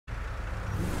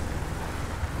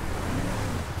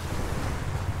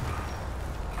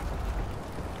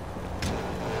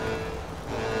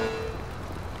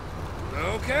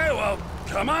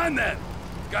Come on, then.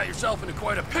 Got yourself into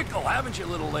quite a pickle, haven't you,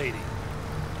 little lady?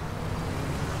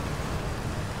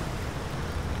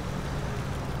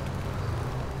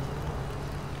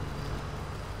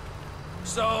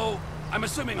 So, I'm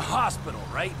assuming hospital,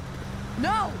 right?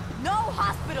 No! No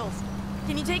hospitals!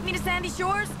 Can you take me to Sandy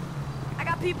Shores? I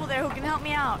got people there who can help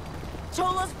me out.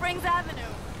 Cholo Springs Avenue.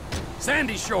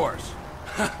 Sandy Shores.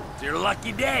 It's your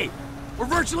lucky day. We're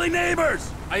virtually neighbors.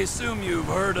 I assume you've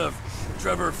heard of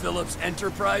Trevor Phillips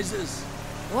Enterprises?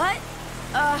 What?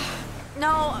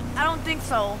 No, I don't think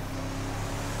so.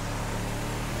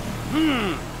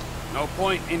 No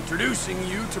point introducing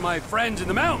you to my friends in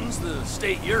the mountains, the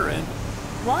state you're in.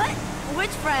 What? Which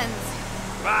friends?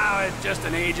 Wow, it's just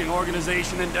an aging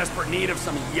organization in desperate need of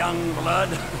some young blood.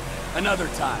 Another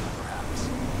time, perhaps.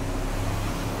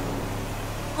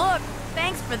 Look,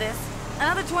 thanks for this.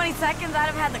 Another 20 seconds, I'd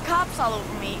have had the cops all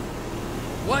over me.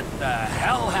 What the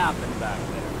hell happened back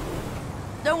there?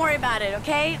 Don't worry about it,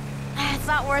 okay? It's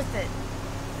not worth it.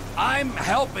 I'm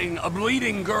helping a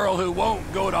bleeding girl who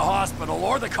won't go to hospital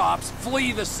or the cops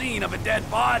flee the scene of a dead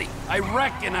body. I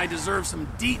reckon I deserve some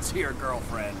deets here,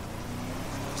 girlfriend.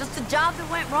 Just a job that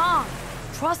went wrong.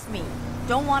 Trust me,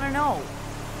 don't want to know.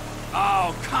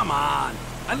 Oh, come on.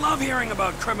 I love hearing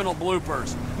about criminal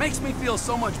bloopers. Makes me feel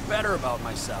so much better about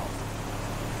myself.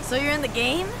 So you're in the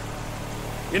game?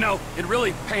 You know, it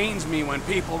really pains me when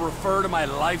people refer to my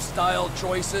lifestyle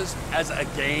choices as a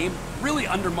game. Really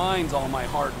undermines all my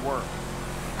hard work.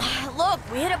 Look,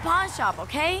 we hit a pawn shop,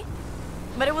 okay?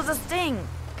 But it was a sting.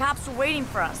 Cops were waiting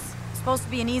for us. Supposed to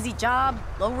be an easy job,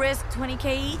 low risk,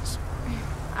 20K each.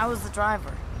 I was the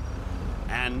driver.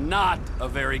 And not a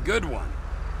very good one.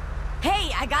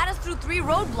 Hey, I got us through 3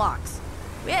 roadblocks.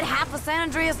 We had half of San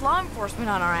Andreas law enforcement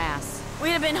on our ass. We'd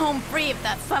have been home free if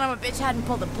that son of a bitch hadn't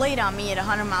pulled a blade on me at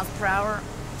 100 miles per hour.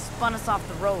 Spun us off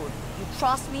the road. You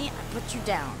cross me, I put you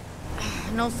down.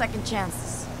 No second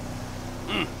chances.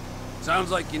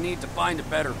 Sounds like you need to find a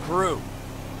better crew.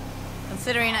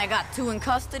 Considering I got 2 in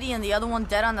custody and the other one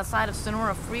dead on the side of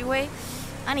Sonora Freeway,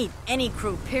 I need any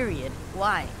crew, period.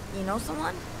 Why? You know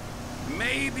someone?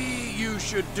 Maybe you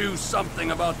should do something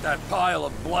about that pile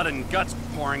of blood and guts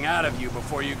pouring out of you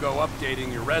before you go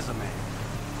updating your resume.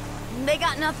 They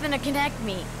got nothing to connect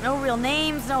me. No real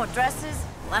names, no addresses.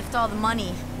 Left all the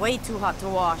money. Way too hot to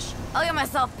wash. I'll get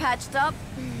myself patched up,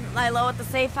 lie low at the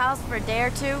safe house for a day or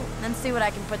 2, then see what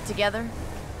I can put together.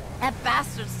 That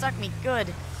bastard stuck me good.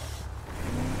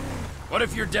 What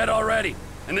if you're dead already,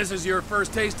 and this is your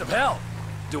first taste of hell?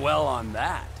 Dwell on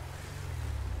that.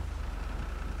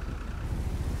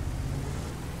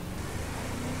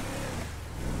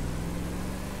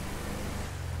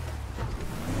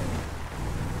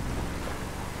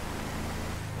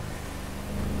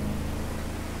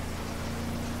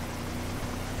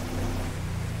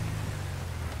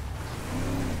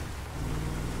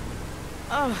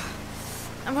 Oh,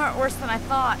 I'm hurt worse than I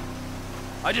thought.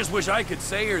 I just wish I could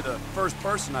say you're the first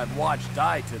person I've watched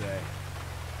die today.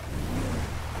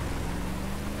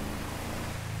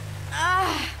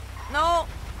 No.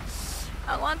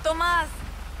 Aguanto más.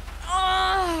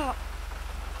 Oh.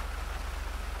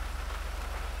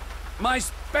 My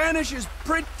Spanish is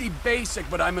pretty basic,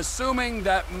 but I'm assuming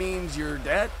that means you're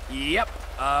dead? Yep.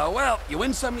 Well, you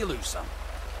win some, you lose some.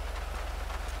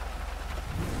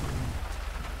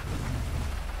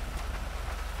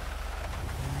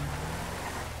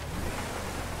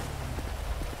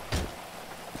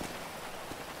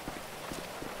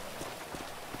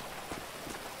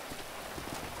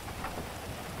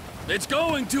 It's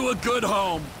going to a good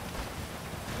home.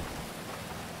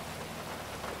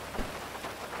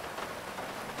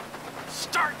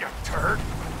 Start, you turd.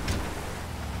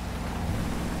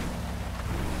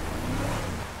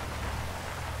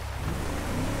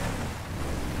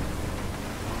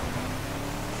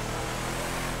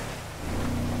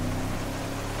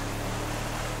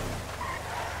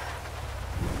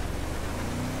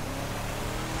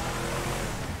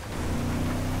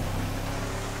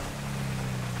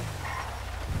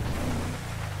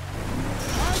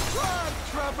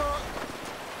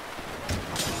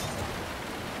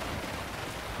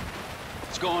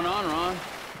 What's going on, Ron?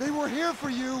 They were here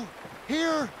for you.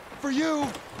 Here for you.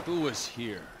 Who was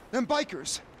here? Them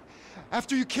bikers.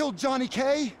 After you killed Johnny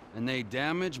K. And they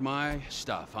damage my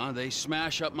stuff, huh? They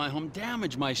smash up my home,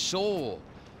 damage my soul.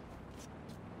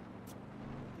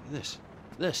 This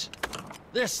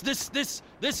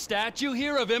statue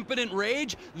here of impotent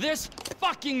rage, this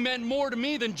fucking meant more to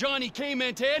me than Johnny K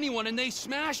meant to anyone, and they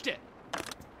smashed it.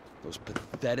 Those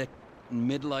pathetic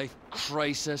midlife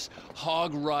crisis,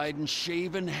 hog-riding,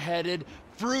 shaven-headed,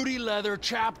 fruity leather,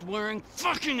 chapped-wearing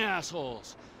fucking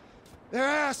assholes. They're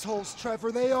assholes,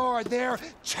 Trevor. They are. They're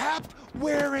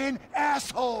chap-wearing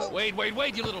assholes. Wait,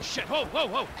 you little shit.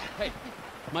 Whoa. Hey,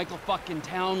 Michael fucking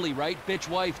Townley, right? Bitch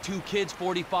wife, 2 kids,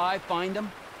 45. Find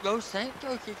him. Los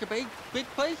Santos is a big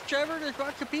place, Trevor. There's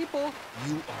lots of people.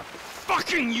 You are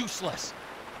fucking useless.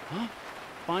 Huh?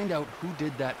 Find out who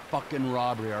did that fucking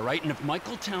robbery, all right? And if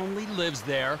Michael Townley lives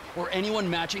there, or anyone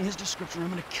matching his description, I'm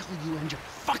gonna kill you and your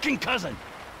fucking cousin.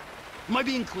 Am I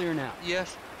being clear now?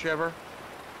 Yes, Trevor.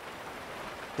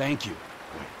 Thank you.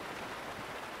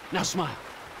 Now smile.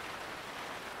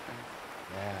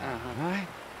 Yeah, all right?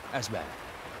 That's bad.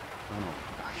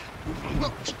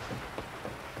 No.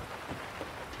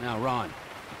 Now, Ron,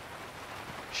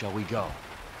 shall we go?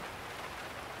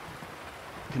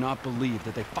 Cannot believe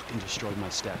that they fucking destroyed my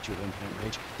statue of infinite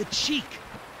rage. The cheek!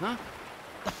 Huh?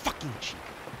 The fucking cheek.